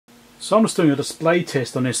So I'm just doing a display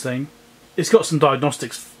test on this thing. It's got some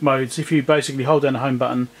diagnostics modes. If you basically hold down the home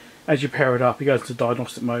button, as you power it up, it goes to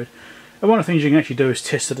diagnostic mode. And one of the things you can actually do is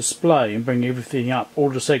test the display and bring everything up, all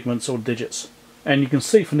the segments, all the digits. And you can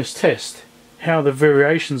see from this test how the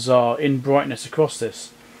variations are in brightness across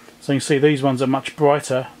this. So you can see these ones are much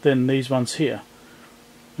brighter than these ones here.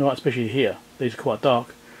 Right, especially here. These are quite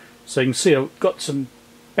dark. So you can see I've got some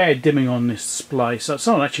bad dimming on this display. So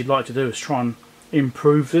something I'd actually like to do is try and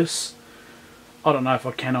improve this. I don't know if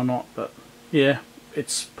I can or not, but yeah,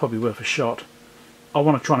 it's probably worth a shot. I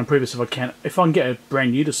want to try and improve this if I can. If I can get a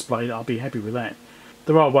brand new display, I'll be happy with that.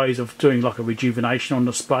 There are ways of doing like a rejuvenation on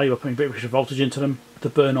display by putting a bit of extra voltage into them to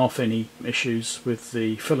burn off any issues with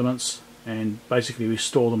the filaments and basically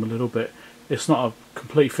restore them a little bit. It's not a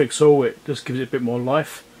complete fix-all, it just gives it a bit more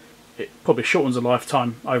life. It probably shortens the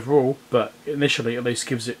lifetime overall, but initially at least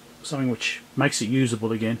gives it something which makes it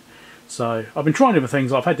usable again. So I've been trying different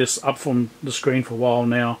things. I've had this up from the screen for a while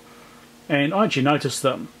now, and I actually noticed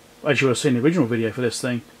that, as you would have seen in the original video for this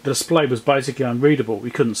thing, the display was basically unreadable.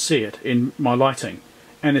 We couldn't see it in my lighting.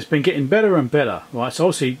 And it's been getting better and better, right? So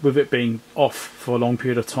obviously with it being off for a long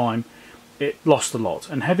period of time, it lost a lot.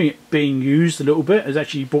 And having it being used a little bit has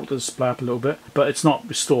actually brought the display up a little bit. But it's not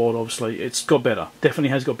restored, obviously. It's got better. Definitely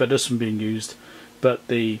has got better from being used. But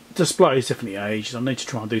the display is definitely aged. I need to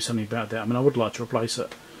try and do something about that. I mean, I would like to replace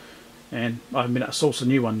it. And I haven't been able to source a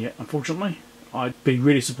new one yet, unfortunately. I'd be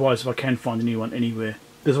really surprised if I can find a new one anywhere.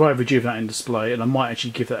 There's a way of rejuvenating display, and I might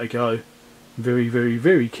actually give that a go very, very,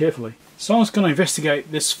 very carefully. So I was going to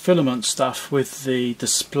investigate this filament stuff with the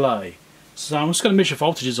display. So I'm just going to measure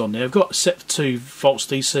voltages on there. I've got set to volts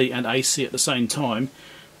DC and AC at the same time,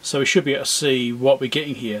 so we should be able to see what we're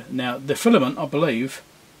getting here. Now the filament, I believe,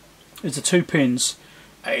 is the 2 pins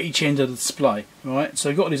at each end of the display, right? So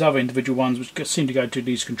we've got these other individual ones which seem to go to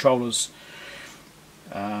these controllers,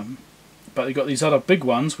 but we've got these other big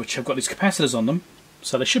ones which have got these capacitors on them,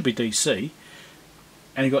 so they should be DC.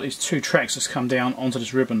 And you've got these 2 tracks that's come down onto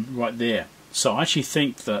this ribbon right there. So I actually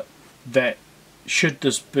think that that should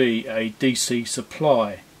just be a DC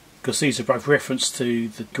supply, because these are both reference to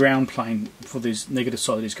the ground plane for this negative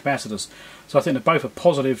side of these capacitors. So I think they're both a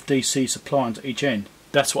positive DC supply into each end.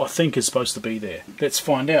 That's what I think is supposed to be there. Let's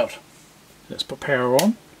find out. Let's put power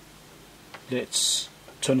on. Let's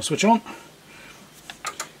turn the switch on.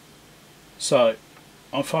 So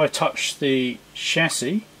if I touch the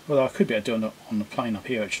chassis, well, I could be able to do it on the plane up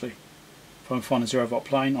here actually. If I can find a 0 volt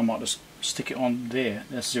plane, I might just stick it on there.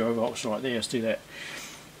 That's 0 volts right there. Let's do that.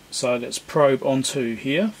 So let's probe onto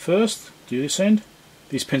here first. Do this end.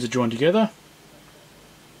 These pins are joined together.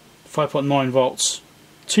 5.9 volts,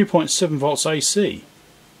 2.7 volts AC.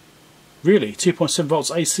 Really, 2.7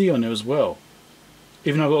 volts AC on there as well.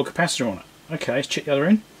 Even though I've got a capacitor on it. Okay, let's check the other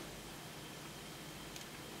end.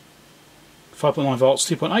 5.9 volts,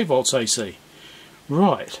 2.8 volts AC.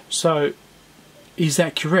 Right, so is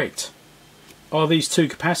that correct? Are these 2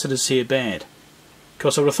 capacitors here bad?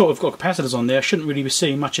 Because I would have thought if I've got capacitors on there, I shouldn't really be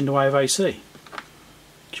seeing much in the way of AC.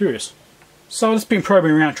 Curious. So I've just been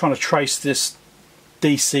probing around trying to trace this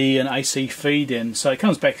DC and AC feed in. So it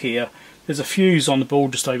comes back here. There's a fuse on the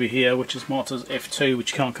board just over here, which is marked as F2,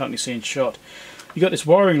 which you can't currently see in shot. You've got this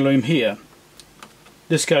wiring loom here.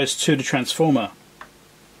 This goes to the transformer.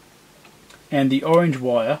 And the orange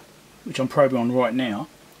wire, which I'm probing on right now,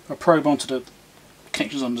 I probe onto the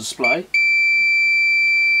connections on the display,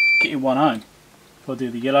 getting 1 ohm. If I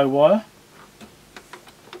do the yellow wire,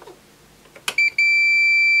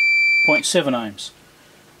 0.7 ohms.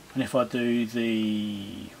 And if I do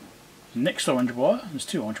the next orange wire, there's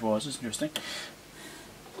 2 orange wires, it's interesting,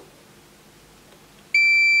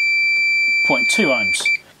 0.2 ohms.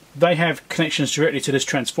 They have connections directly to this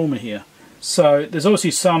transformer here. So there's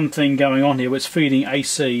obviously something going on here where it's feeding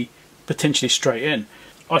AC potentially straight in.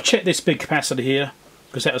 I checked this big capacitor here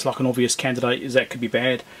because that was like an obvious candidate, is that could be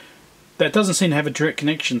bad. That doesn't seem to have a direct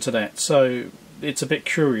connection to that, so it's a bit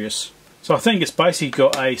curious. So I think it's basically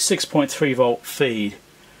got a 6.3 volt feed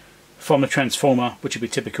from the transformer, which would be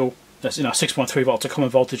typical. That's, 6.3 volts, a common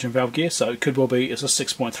voltage in valve gear, so it could well be it's a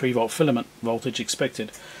 6.3 volt filament voltage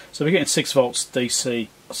expected. So we're getting 6 volts DC.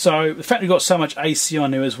 So the fact we've got so much AC on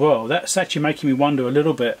there as well, that's actually making me wonder a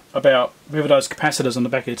little bit about whether those capacitors on the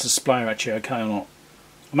back of the display are actually okay or not.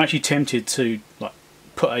 I'm actually tempted to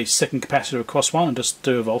put a second capacitor across one and just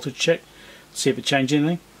do a voltage check, see if it changes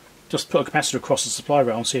anything. Just put a capacitor across the supply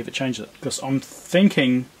rail and see if it changes it. Because I'm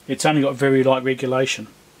thinking it's only got very light regulation.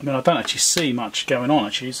 I mean, I don't actually see much going on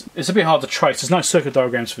actually. It's a bit hard to trace. There's no circuit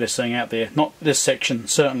diagrams for this thing out there. Not this section,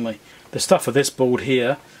 certainly. The stuff for this board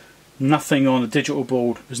here, nothing on the digital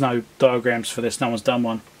board. There's no diagrams for this. No one's done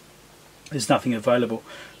one. there's nothing available.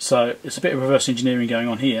 So it's a bit of reverse engineering going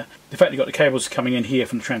on here. The fact you've got the cables coming in here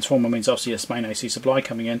from the transformer means obviously it's main AC supply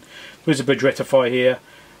coming in. There's a bridge rectifier here,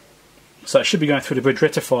 so it should be going through the bridge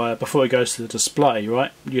rectifier before it goes to the display,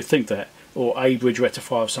 right? You'd think that, or a bridge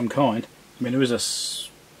rectifier of some kind. I mean, there is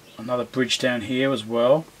another bridge down here as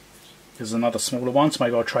well. There's another smaller one, so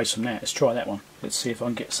maybe I'll trace from that. Let's try that one. Let's see if I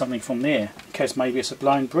can get something from there, in case maybe it's a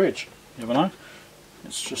blown bridge. You never know.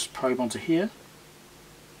 Let's just probe onto here.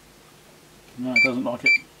 No, it doesn't like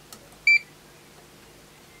it.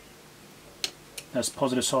 That's the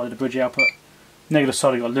positive side of the bridge output. Negative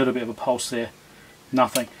side, I've got a little bit of a pulse there.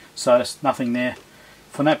 Nothing. So there's nothing there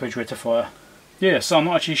from that bridge rectifier. Yeah, so I'm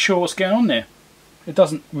not actually sure what's going on there. It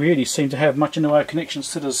doesn't really seem to have much in the way of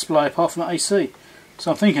connections to the display apart from the AC.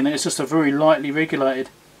 So I'm thinking that it's just a very lightly regulated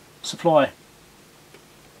supply.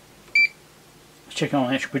 Let's check on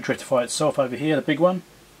the actual bridge rectifier itself over here, the big one.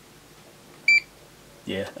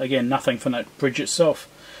 Yeah, again, nothing from that bridge itself.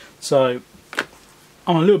 So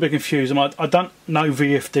I'm a little bit confused. I don't know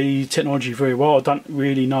VFD technology very well. I don't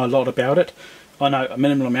really know a lot about it. I know a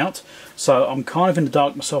minimal amount. So I'm kind of in the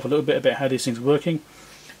dark myself a little bit about how these things are working.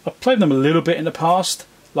 I've played them a little bit in the past,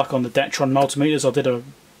 like on the Datron multimeters. I did a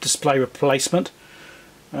display replacement.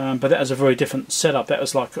 But that was a very different setup. That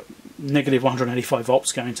was like negative 185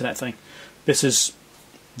 volts going to that thing. This is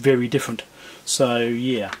very different. So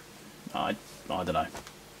yeah, I don't know.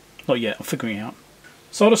 Not yet, I'm figuring it out.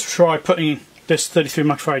 So I'll just try putting this 33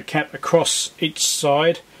 microfarad cap across each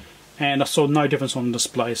side, and I saw no difference on the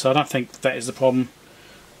display, so I don't think that is the problem.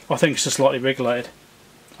 I think it's just slightly regulated.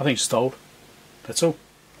 I think it's stalled. That's all.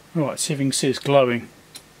 Right, see if you can see it's glowing.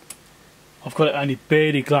 I've got it only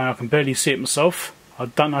barely glowing. I can barely see it myself. I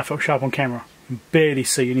don't know if it'll show up on camera. I can barely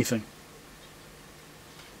see anything.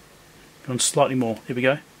 Go on slightly more. Here we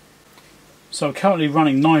go. So I'm currently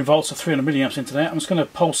running 9 volts or 300 milliamps into that. I'm just going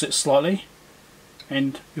to pulse it slightly,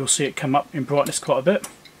 and you'll see it come up in brightness quite a bit.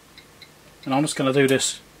 And I'm just going to do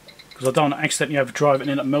this because I don't want to accidentally overdrive it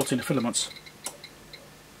and end up melting the filaments.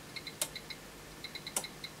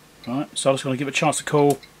 Right, so I'm just going to give it a chance to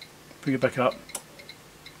cool, bring it back up.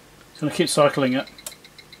 Just going to keep cycling it.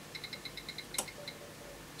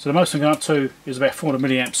 So the most I'm going up to is about 400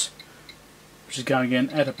 milliamps, which is going in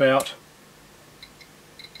at about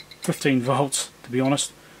 15 volts, to be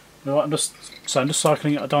honest. Right, I'm just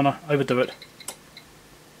cycling it. I don't want to overdo it.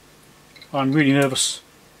 I'm really nervous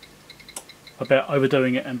about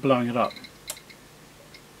overdoing it and blowing it up.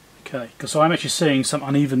 Okay, because I'm actually seeing some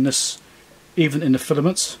unevenness even in the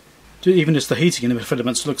filaments. Even just the heating in the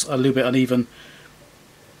filaments looks a little bit uneven.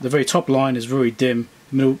 The very top line is very dim.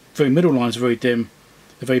 The very middle line is very dim.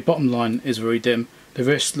 The very bottom line is very dim. The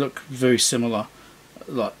rest look very similar,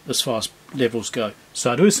 like as far as levels go.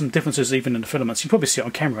 So there is some differences even in the filaments. You can probably see it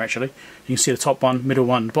on camera actually. You can see the top one, middle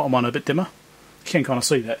one, bottom one a bit dimmer. You can kind of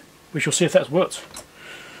see that. We shall see if that's worked.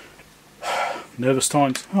 Nervous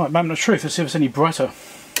times. Alright, moment of truth. Let's see if it's any brighter.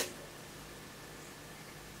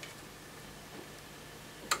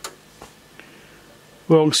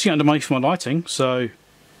 Well, I can see it underneath my lighting, so it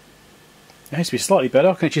has to be slightly better.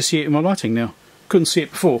 I can actually see it in my lighting now. Couldn't see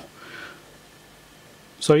it before.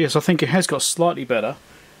 So yes, I think it has got slightly better,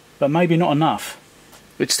 but maybe not enough.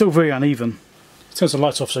 It's still very uneven. Turn the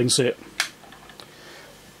lights off so you can see it.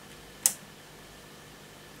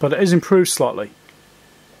 But it is improved slightly.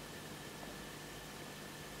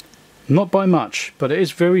 Not by much, but it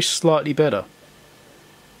is very slightly better.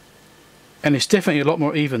 And it's definitely a lot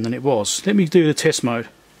more even than it was. Let me do the test mode.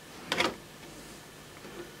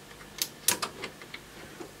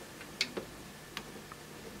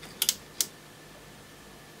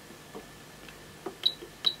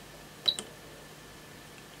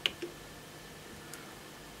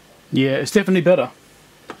 Yeah, it's definitely better.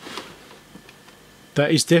 That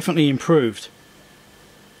is definitely improved.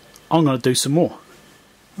 I'm going to do some more.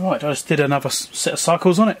 Right, I just did another set of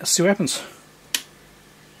cycles on it. Let's see what happens.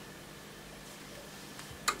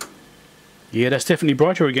 Yeah, that's definitely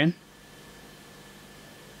brighter again.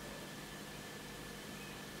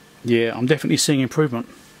 Yeah, I'm definitely seeing improvement.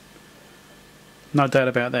 No doubt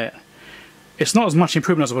about that. It's not as much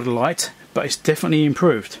improvement as I would have liked, but it's definitely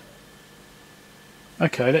improved.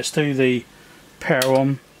 Okay, let's do the power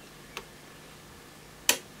on.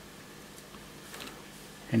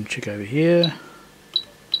 And check over here.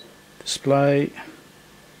 Display.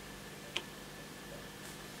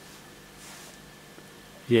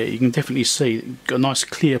 Yeah, you can definitely see you've got a nice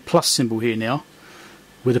clear plus symbol here now,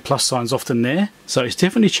 with the plus signs often there. So it's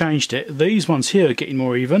definitely changed it. These ones here are getting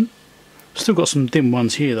more even. Still got some dim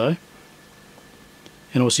ones here though.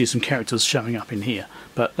 And obviously some characters showing up in here.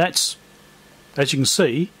 But that's, as you can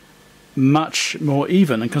see, much more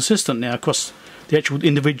even and consistent now across the actual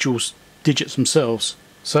individual digits themselves.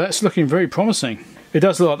 So that's looking very promising. It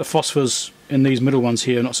does look like the phosphors in these middle ones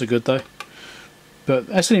here are not so good though, but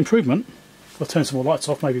that's an improvement. I'll turn some more lights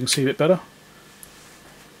off, maybe you can see a bit better.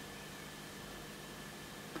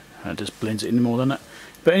 That just blends it in more, doesn't it?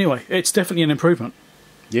 But anyway, it's definitely an improvement.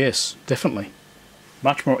 Yes, definitely.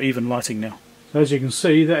 Much more even lighting now. So as you can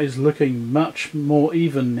see, that is looking much more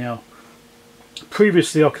even now.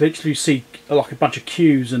 Previously I could literally see like a bunch of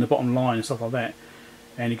Q's in the bottom line and stuff like that,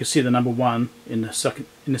 and you can see the number 1 in the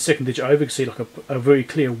second digit over. You can see like a very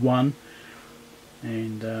clear 1,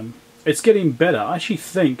 and it's getting better. I actually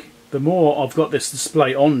think the more I've got this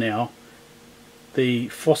display on now, the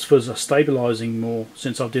phosphors are stabilising more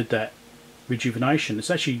since I did that rejuvenation. It's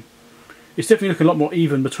definitely looking a lot more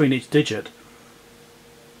even between each digit.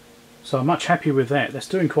 So I'm much happier with that. That's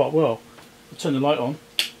doing quite well. I'll turn the light on.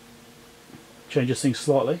 Changes things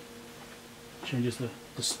slightly. Changes the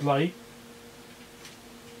display.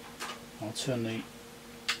 I'll turn the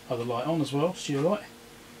other light on as well, studio light.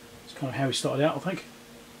 It's kind of how we started out, I think.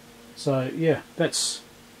 So yeah, that's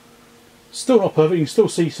still not perfect. You can still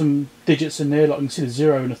see some digits in there, like you can see the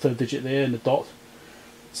 0 and the third digit there and the dot.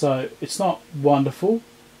 So it's not wonderful,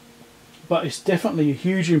 but it's definitely a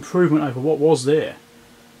huge improvement over what was there.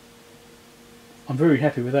 I'm very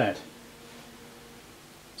happy with that.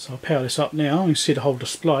 So I'll power this up now. You can see the whole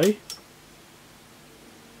display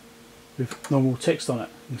with normal text on it.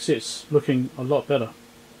 You can see it's looking a lot better.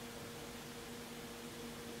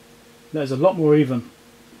 There's a lot more even.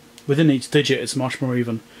 Within each digit it's much more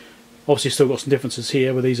even. Obviously still got some differences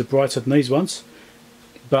here where these are brighter than these ones,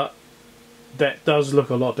 but that does look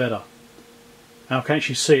a lot better. And I can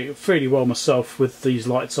actually see it fairly well myself with these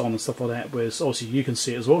lights on and stuff like that, whereas obviously you can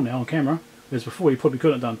see it as well now on camera, whereas before you probably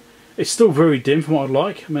couldn't have done. It's still very dim from what I'd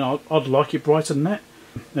like. I mean, I'd like it brighter than that.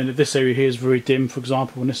 And this area here is very dim, for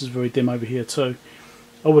example, and this is very dim over here too.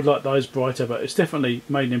 I would like those brighter, but it's definitely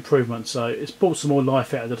made an improvement, so it's brought some more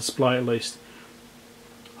life out of the display at least.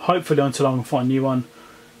 Hopefully until I can find a new one.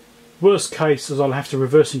 Worst case is I'll have to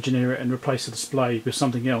reverse engineer it and replace the display with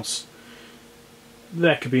something else.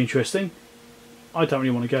 That could be interesting. I don't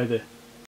really want to go there.